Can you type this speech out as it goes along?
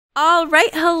All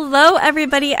right, hello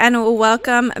everybody and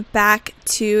welcome back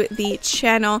to the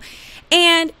channel.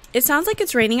 And it sounds like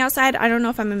it's raining outside. I don't know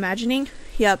if I'm imagining.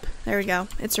 Yep, there we go.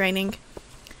 It's raining.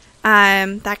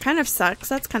 That kind of sucks.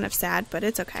 That's kind of sad, but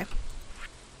it's okay.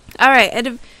 All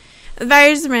right,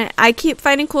 advisement. I keep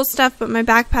finding cool stuff, but my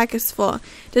backpack is full.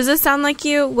 Does this sound like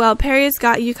you? Well, Perry's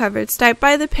got you covered. Stop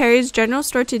by the Perry's general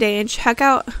store today and check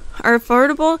out our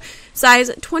affordable size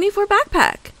 24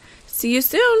 backpack. See you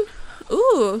soon.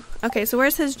 Ooh, okay, so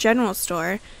where's his general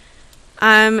store?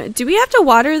 Do we have to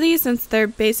water these since they're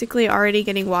basically already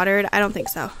getting watered? I don't think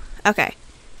so. Okay.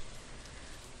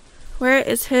 Where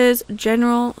is his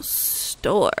general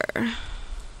store?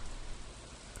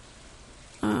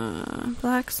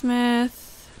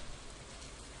 Blacksmith.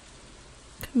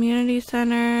 Community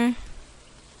center.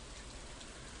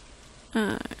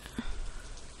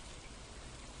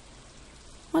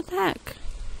 What the heck?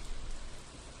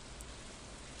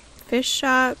 Fish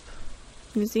shop,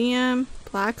 museum,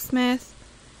 blacksmith,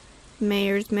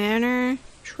 mayor's manor,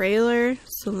 trailer,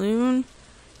 saloon,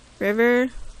 river.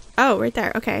 Oh, right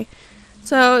there. Okay.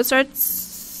 So it starts.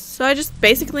 So I just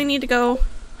basically need to go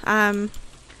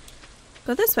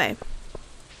this way.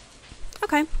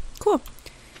 Okay, cool.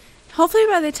 Hopefully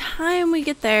by the time we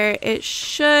get there, it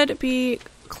should be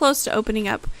close to opening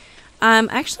up. I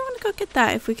actually want to go get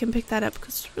that if we can pick that up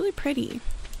because it's really pretty.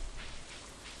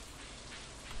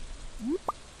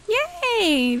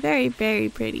 Yay! Very, very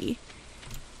pretty.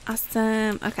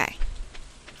 Awesome. Okay.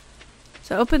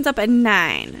 So it opens up at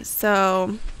 9.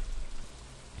 So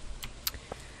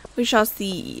we shall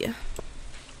see.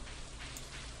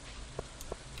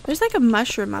 There's like a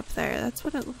mushroom up there. That's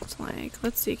what it looks like.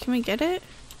 Let's see. Can we get it?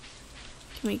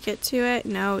 Can we get to it?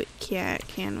 No, we can't.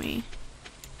 Can we?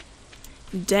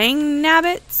 Dang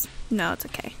nabbits. No, it's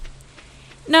okay.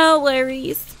 No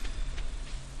worries.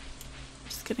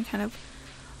 Just gonna kind of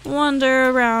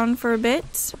wander around for a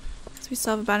bit because we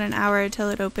still have about an hour until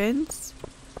it opens.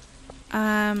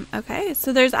 Okay,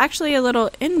 so there's actually a little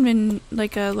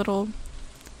like a little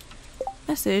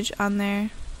message on there.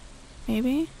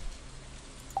 Maybe.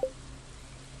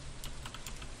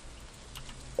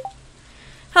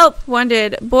 Help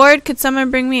wanted. Bored. Could someone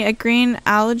bring me a green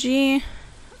algae?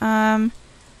 Where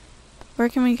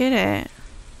can we get it?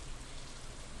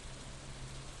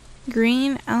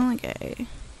 Green algae.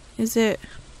 Is it?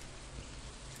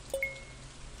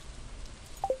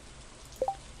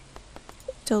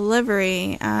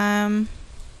 Delivery. 2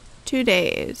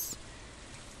 days.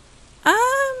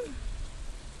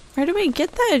 Where do we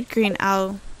get that green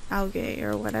algae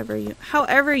or whatever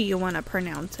however you want to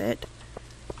pronounce it?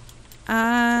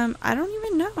 I don't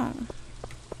even know.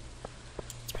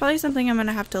 It's probably something I'm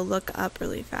gonna have to look up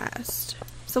really fast.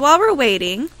 So while we're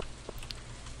waiting,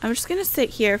 I'm just gonna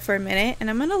sit here for a minute and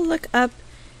I'm gonna look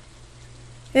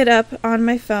it up on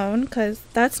my phone because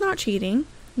that's not cheating,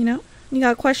 you know? You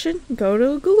got a question? Go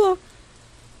to Google.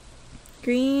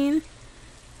 Green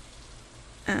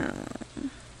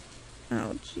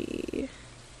algae.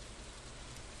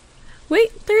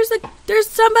 Wait, there's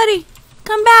somebody.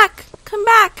 Come back. Come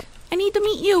back. I need to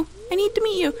meet you. I need to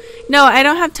meet you. No, I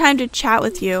don't have time to chat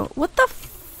with you. What the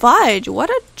fudge? What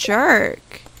a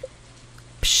jerk.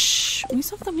 Psh, we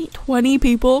still have to meet 20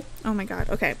 people. Oh my god.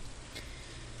 Okay.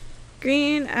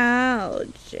 Green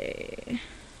algae.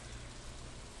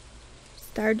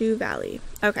 Stardew Valley.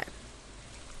 Okay.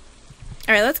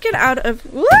 Alright, let's get out of...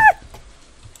 What?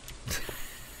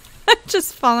 I'm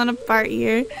just falling apart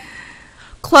here.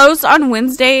 Closed on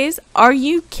Wednesdays? Are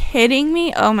you kidding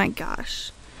me? Oh my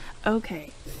gosh.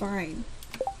 Okay, fine.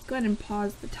 Let's go ahead and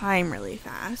pause the time really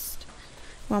fast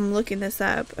while I'm looking this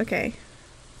up. Okay.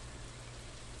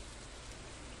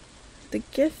 The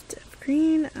gift of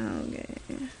green algae.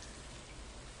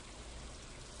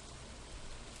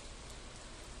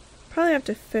 Probably have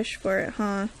to fish for it,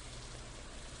 huh?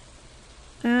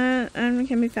 And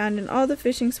can be found in all the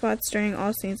fishing spots during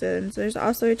all seasons. There's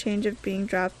also a change of being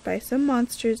dropped by some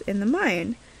monsters in the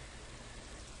mine.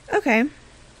 Okay.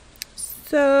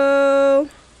 So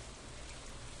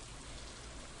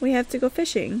we have to go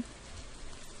fishing.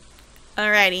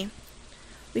 Alrighty.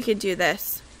 We can do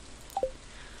this.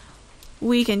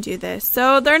 We can do this.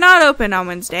 So they're not open on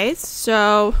Wednesdays,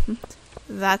 so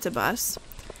that's a bus.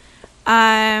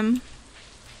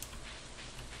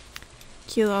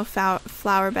 Cute little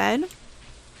flower bed.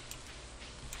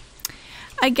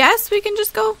 I guess we can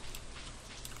just go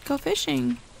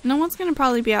fishing. No one's gonna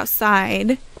probably be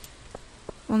outside.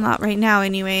 Well, not right now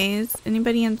anyways.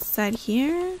 Anybody inside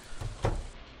here?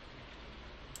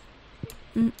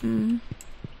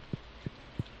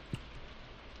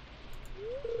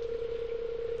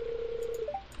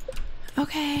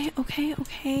 Okay, okay,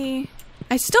 okay.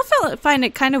 I still find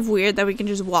it kind of weird that we can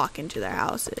just walk into their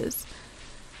houses.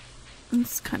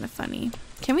 It's kind of funny.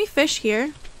 Can we fish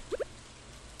here?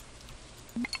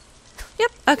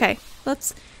 Yep, okay.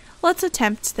 Let's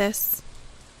attempt this.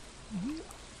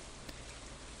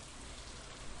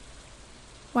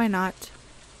 Why not?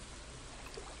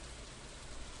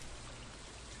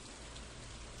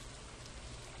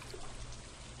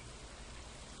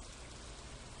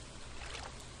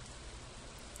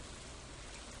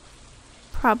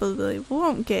 Probably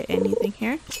won't get anything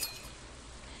here.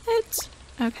 It's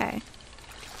okay.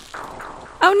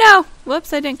 Oh no!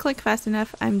 Whoops, I didn't click fast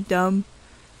enough. I'm dumb.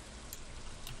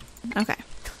 Okay.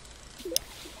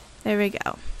 There we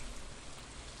go.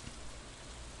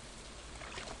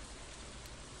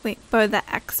 Wait for the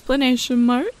exclamation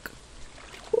mark.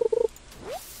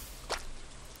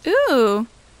 Ooh.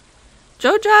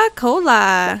 Joja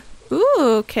Cola. Ooh,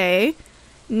 okay.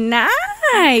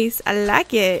 Nice! I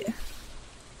like it.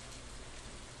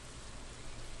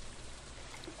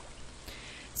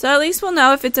 So at least we'll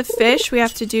know if it's a fish, we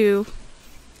have to do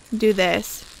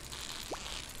this.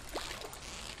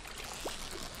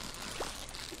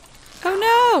 Oh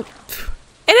no!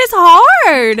 It is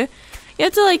hard! You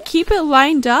have to like keep it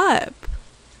lined up.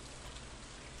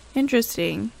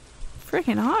 Interesting.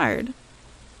 Freaking hard.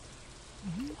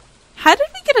 How did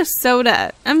we get a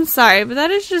soda? I'm sorry, but that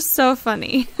is just so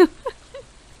funny.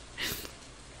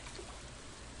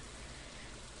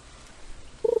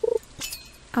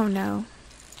 Oh no.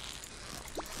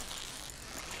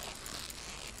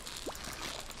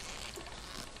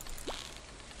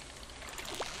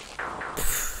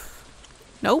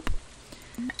 Nope.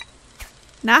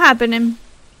 Not happening.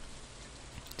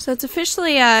 So it's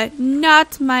officially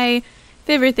not my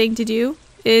favorite thing to do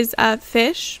is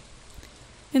fish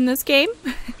in this game.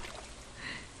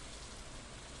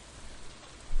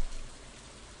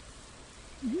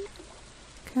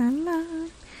 Come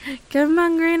on. Come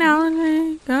on, green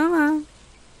elephant. Come on.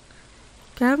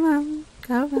 Come on.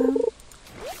 Come on.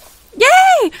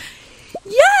 Yay!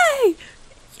 Yay!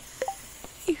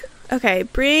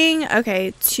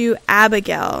 Okay, to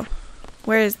Abigail.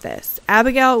 Where is this?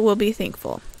 Abigail will be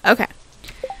thankful. Okay.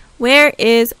 Where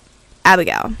is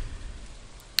Abigail?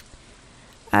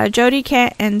 Jody,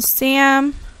 Kent, and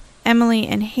Sam. Emily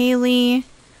and Haley.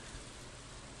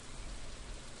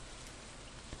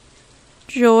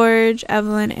 George,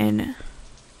 Evelyn, and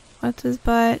what's his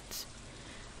butt?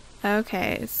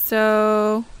 Okay,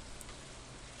 so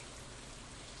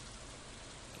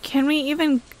can we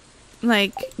even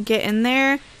like get in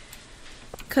there?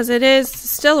 Because it is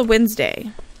still a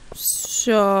Wednesday.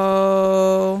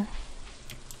 So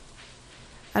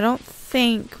I don't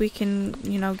think we can,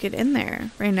 you know, get in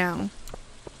there right now.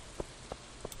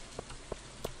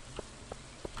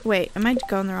 Wait, am I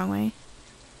going the wrong way?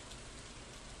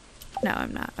 No,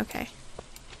 I'm not. Okay.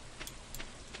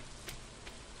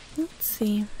 Let's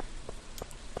see.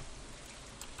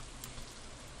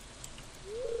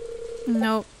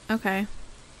 Nope. Okay.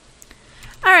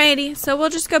 Alrighty, so we'll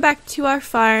just go back to our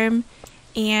farm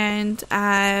and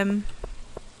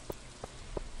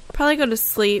probably go to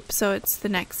sleep so it's the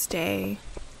next day.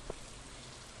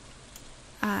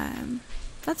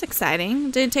 That's exciting.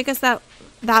 It didn't take us that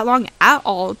long at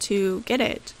all to get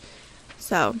it.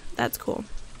 So, that's cool.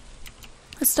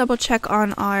 Let's double check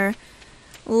on our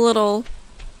little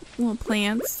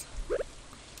plants.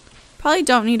 Probably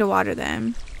don't need to water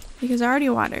them because I already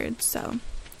watered, so.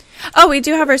 Oh, we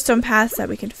do have our stone paths that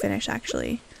we can finish,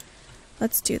 actually.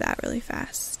 Let's do that really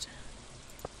fast.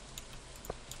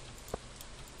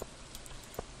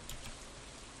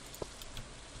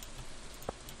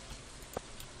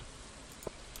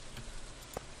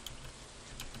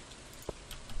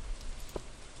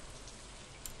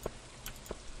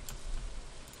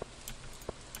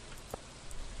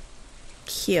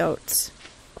 Cute.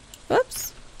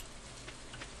 Whoops.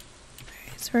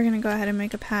 Alright, so we're going to go ahead and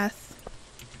make a path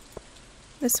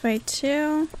this way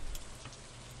too.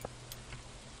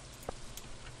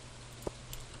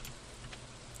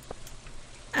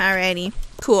 Alrighty.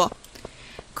 Cool.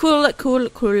 Cool.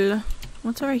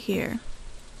 What's over here?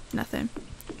 Nothing.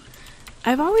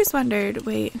 I've always wondered,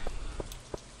 wait.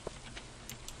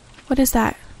 What is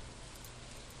that?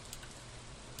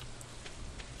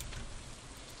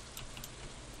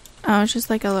 Oh, it's just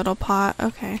like a little pot.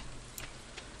 Okay.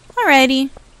 Alrighty.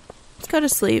 Let's go to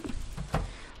sleep.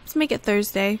 Let's make it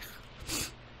Thursday.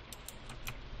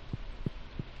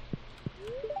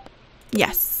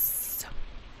 Yes.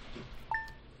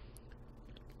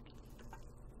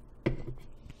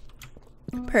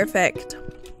 Perfect.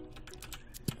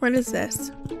 What is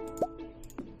this?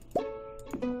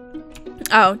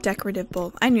 Oh, decorative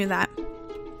bowl. I knew that.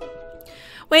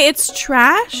 Wait, it's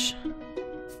trash?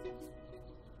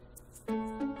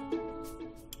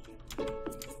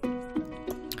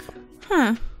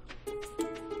 Huh.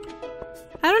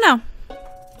 I don't know.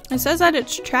 It says that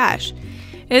it's trash.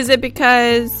 Is it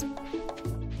because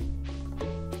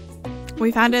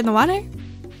we found it in the water?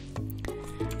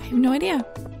 I have no idea.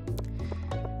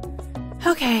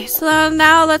 Okay, so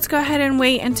now let's go ahead and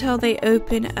wait until they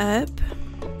open up.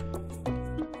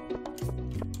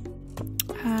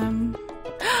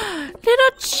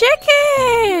 Little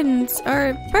chickens!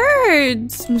 Or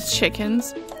birds!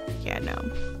 Chickens. Yeah, no.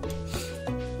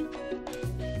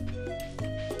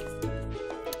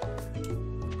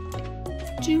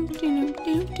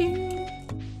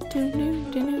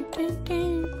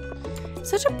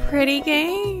 Such a pretty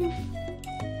game.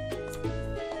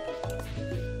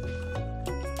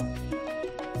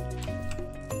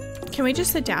 Can we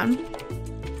just sit down?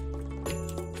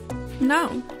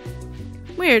 No.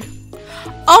 Weird.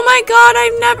 Oh my god,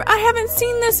 I haven't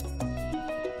seen this,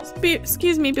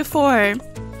 excuse me, before.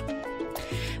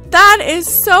 That is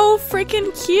so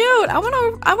freaking cute. I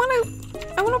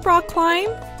wanna rock climb.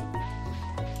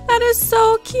 That is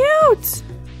so cute.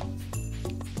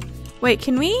 Wait,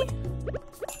 can we?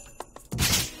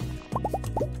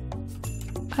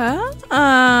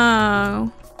 Oh.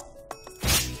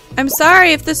 I'm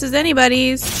sorry if this is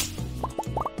anybody's.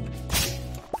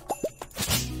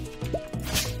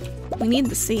 We need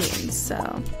the seeds,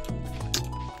 so.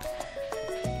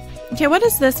 Okay, what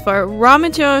is this for? Raw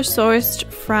material sourced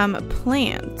from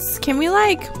plants. Can we,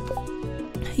 like,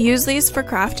 use these for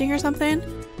crafting or something?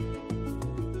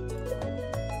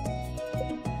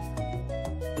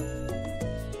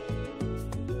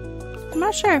 I'm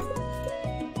not sure.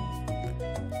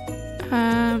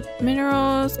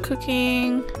 Minerals,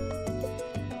 cooking,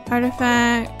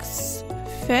 artifacts,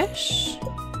 fish.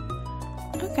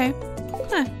 Okay.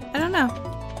 Huh, I don't know.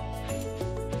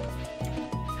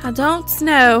 I don't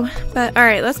know. But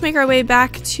alright, let's make our way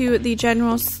back to the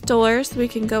general store so we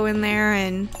can go in there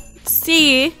and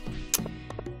see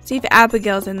if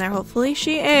Abigail's in there. Hopefully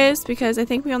she is, because I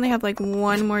think we only have like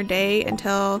one more day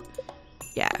until,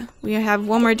 yeah, we have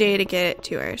one more day to get it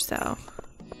to her, so.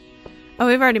 Oh,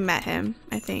 we've already met him,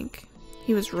 I think.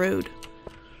 He was rude.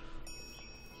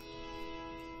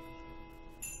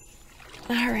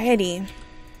 Alrighty.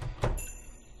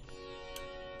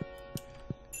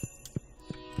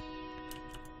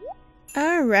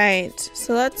 Alright,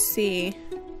 so let's see.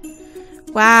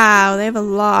 Wow, they have a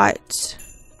lot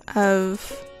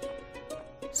of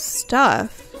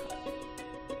stuff.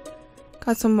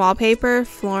 Got some wallpaper,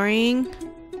 flooring.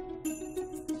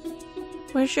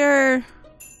 Where's your...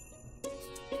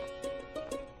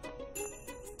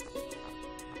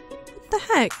 What the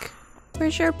heck?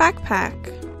 Where's your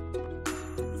backpack?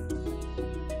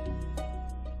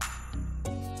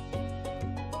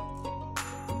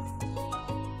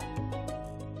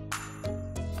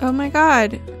 Oh my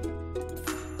god.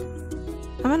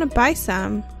 I'm gonna buy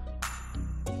some.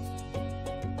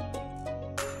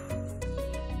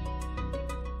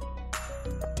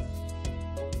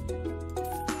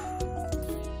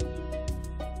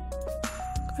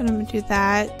 I'm gonna do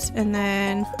that, and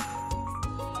then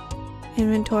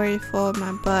inventory full of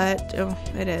my butt. Oh,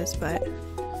 it is, but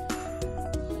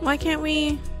why can't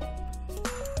we?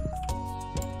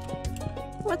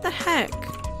 What the heck?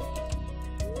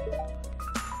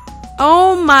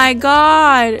 Oh my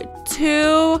god,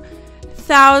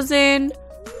 2,000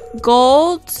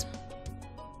 gold?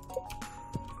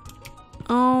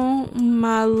 Oh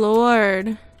my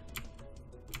lord.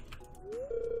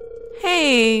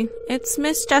 Hey, it's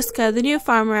Miss Jessica, the new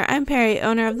farmer. I'm Perry,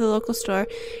 owner of the local store.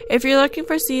 If you're looking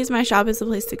for seeds, my shop is the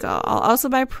place to go. I'll also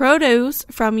buy produce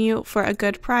from you for a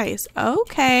good price.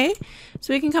 Okay,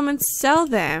 so we can come and sell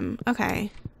them.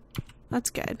 Okay, that's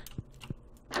good.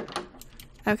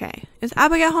 Okay, is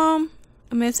Abigail home?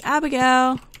 Miss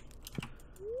Abigail.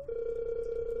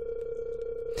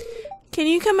 Can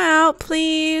you come out,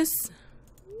 please?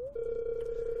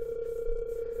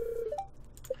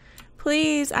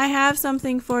 Please, I have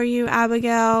something for you,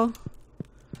 Abigail.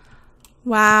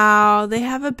 Wow, they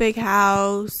have a big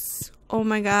house. Oh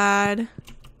my god.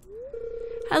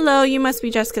 Hello, you must be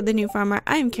Jessica, the new farmer.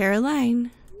 I'm Caroline.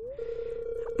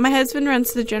 My husband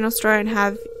runs the general store and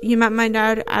have you met my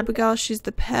daughter, Abigail? She's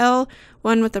the pale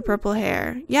one with the purple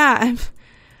hair. Yeah,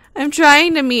 I'm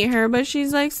trying to meet her, but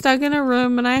she's like stuck in a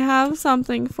room and I have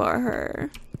something for her.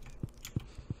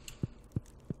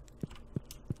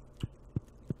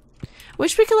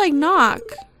 Wish we could like knock.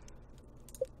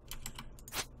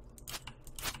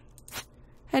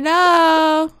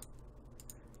 Hello?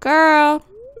 Girl?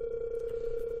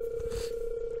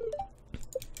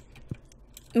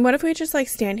 What if we just like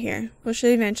stand here? Will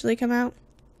she eventually come out?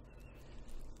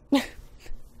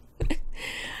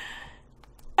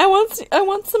 I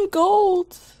want some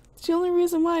gold. It's the only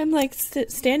reason why I'm like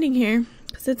standing here,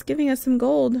 because it's giving us some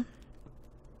gold.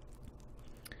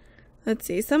 Let's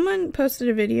see. Someone posted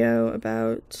a video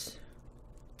about.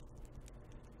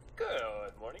 Good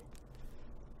morning.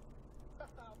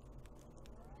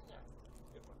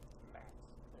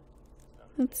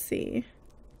 Let's see.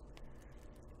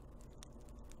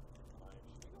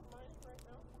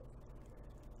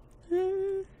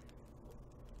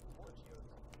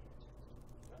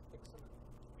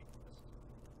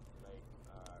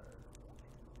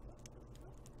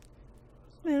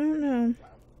 I don't know.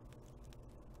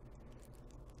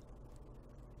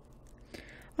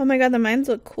 Oh my god, the mines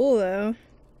look cool though.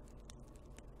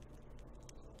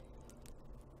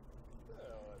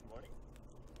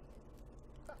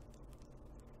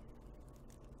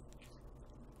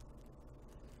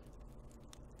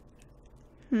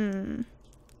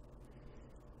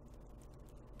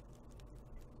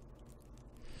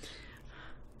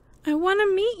 I want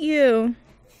to meet you.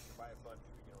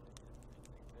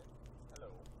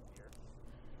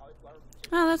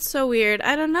 Oh, that's so weird.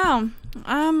 I don't know.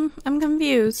 I'm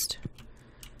confused.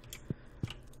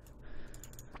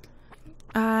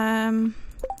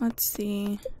 Let's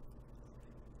see.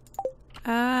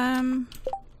 Let's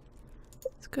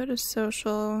go to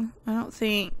social. I don't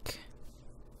think.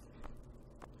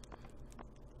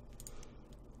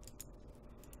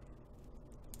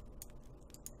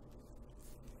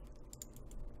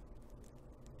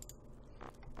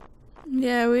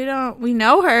 Yeah, we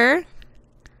know her.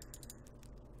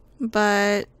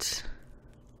 But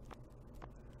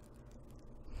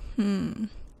can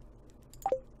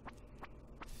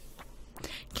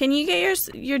you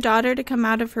get your daughter to come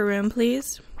out of her room,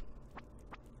 please?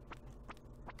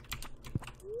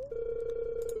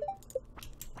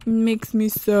 Makes me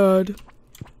sad.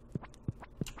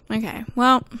 Okay,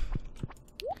 well,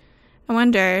 I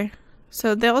wonder.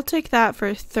 So they'll take that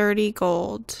for 30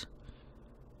 gold.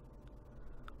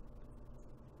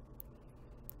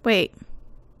 Wait.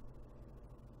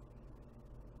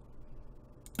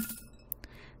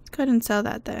 Go ahead and sell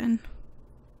that then.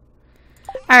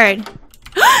 Alright.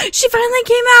 She finally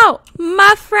came out!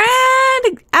 My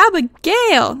friend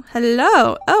Abigail!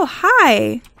 Hello. Oh,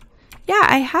 hi. Yeah,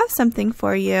 I have something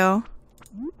for you.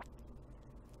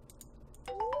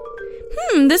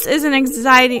 This isn't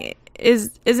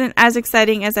as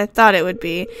exciting as I thought it would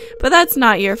be. But that's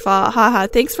not your fault. Haha.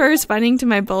 Thanks for responding to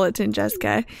my bulletin,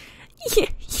 Jessica.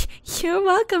 You're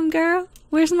welcome, girl.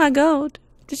 Where's my gold?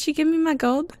 Did she give me my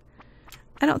gold?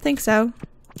 I don't think so.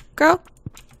 Girl?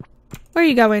 Where are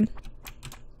you going?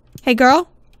 Hey, girl?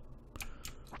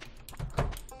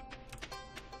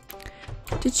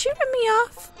 Did she rip me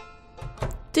off?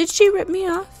 Did she rip me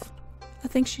off? I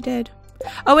think she did.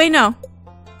 Oh, wait, no.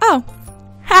 Oh.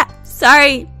 Ha!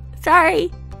 Sorry.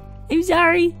 Sorry. I'm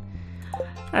sorry.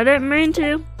 I didn't mean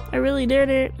to. I really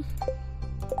didn't.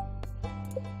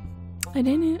 I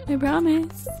didn't. I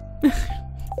promise.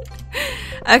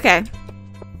 Okay.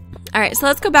 Alright, so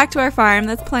let's go back to our farm.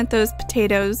 Let's plant those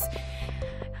potatoes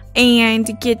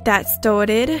and get that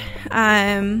started.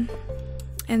 And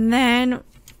then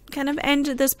kind of end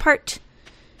this part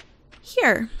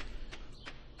here.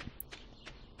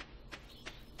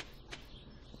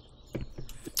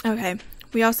 Okay,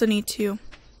 we also need to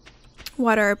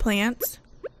water our plants.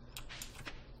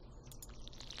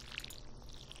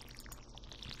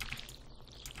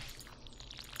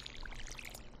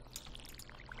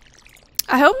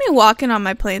 I hope me walking on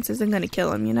my plants isn't going to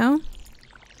kill them, you know?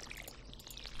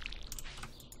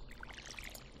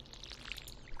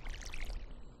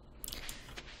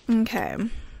 Okay.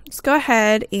 Let's go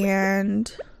ahead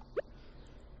and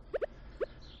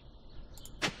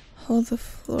hold the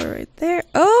floor right there.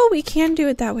 Oh, we can do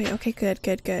it that way. Okay, good,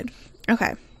 good, good.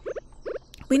 Okay.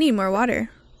 We need more water.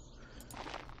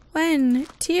 1,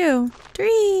 2,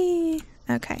 3.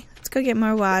 Okay, let's go get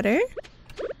more water.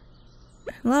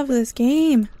 I love this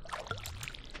game.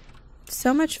 It's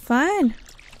so much fun.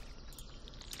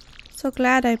 So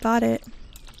glad I bought it.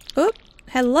 Oop.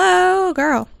 Hello,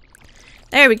 girl.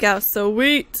 There we go.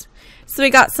 Sweet. So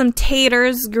we got some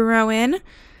taters growing.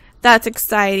 That's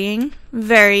exciting.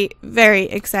 Very, very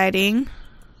exciting.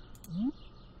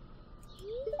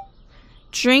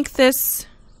 Drink this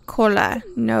cola.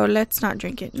 No, let's not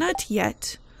drink it. Not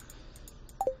yet.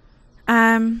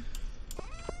 No.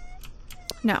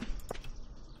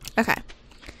 Okay.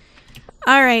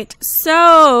 Alright,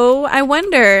 so I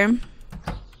wonder,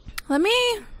 let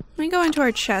me go into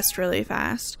our chest really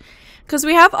fast, because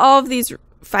we have all of these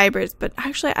fibers, but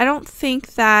actually I don't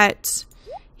think that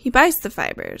He buys the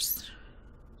fibers.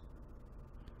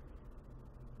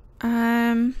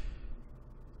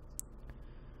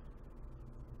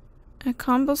 A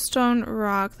cobblestone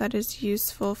rock that is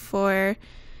useful for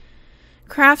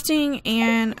crafting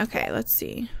and... Okay, let's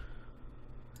see.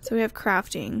 So we have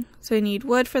crafting. So we need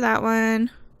wood for that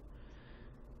one.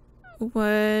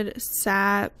 Wood,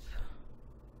 sap.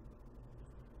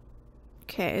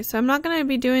 Okay, so I'm not going to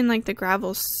be doing like the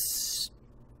gravel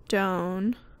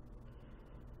stone.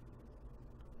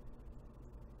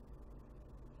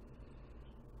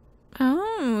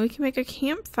 Oh, we can make a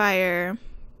campfire.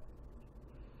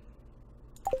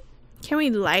 Can we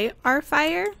light our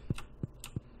fire?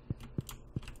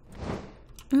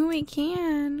 Oh, we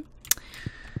can.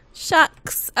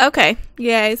 Shucks. Okay, you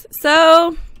guys.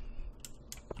 So,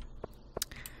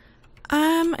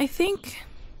 I think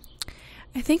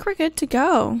we're good to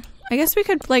go. I guess we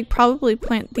could like probably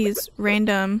plant these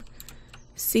random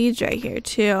seeds right here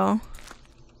too.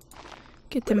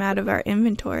 Get them out of our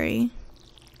inventory.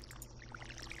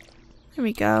 There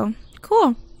we go.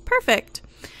 Cool. Perfect.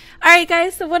 Alright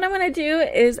guys, so what I'm going to do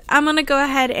is I'm going to go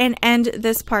ahead and end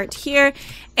this part here.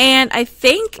 And I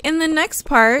think in the next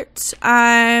part,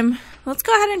 let's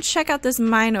go ahead and check out this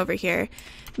mine over here.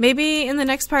 Maybe in the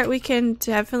next part we can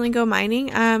definitely go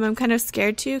mining. I'm kind of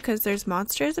scared too because there's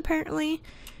monsters apparently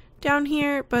down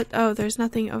here. But oh, there's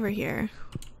nothing over here.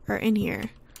 Or in here.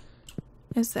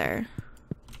 Is there?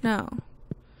 No.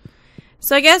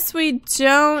 So I guess we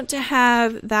don't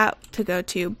have that to go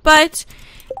to. But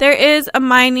there is a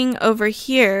mining over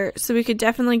here. So we could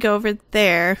definitely go over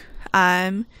there.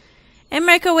 And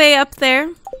make our way up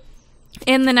there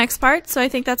in the next part. So I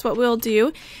think that's what we'll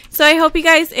do. So I hope you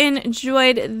guys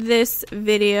enjoyed this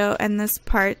video and this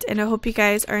part, and I hope you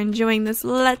guys are enjoying this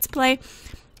Let's Play.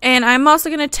 And I'm also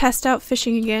going to test out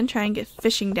fishing again, try and get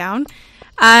fishing down.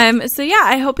 So yeah,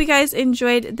 I hope you guys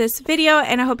enjoyed this video,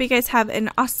 and I hope you guys have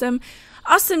an awesome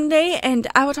day, and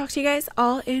I will talk to you guys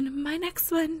all in my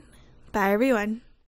next one. Bye everyone.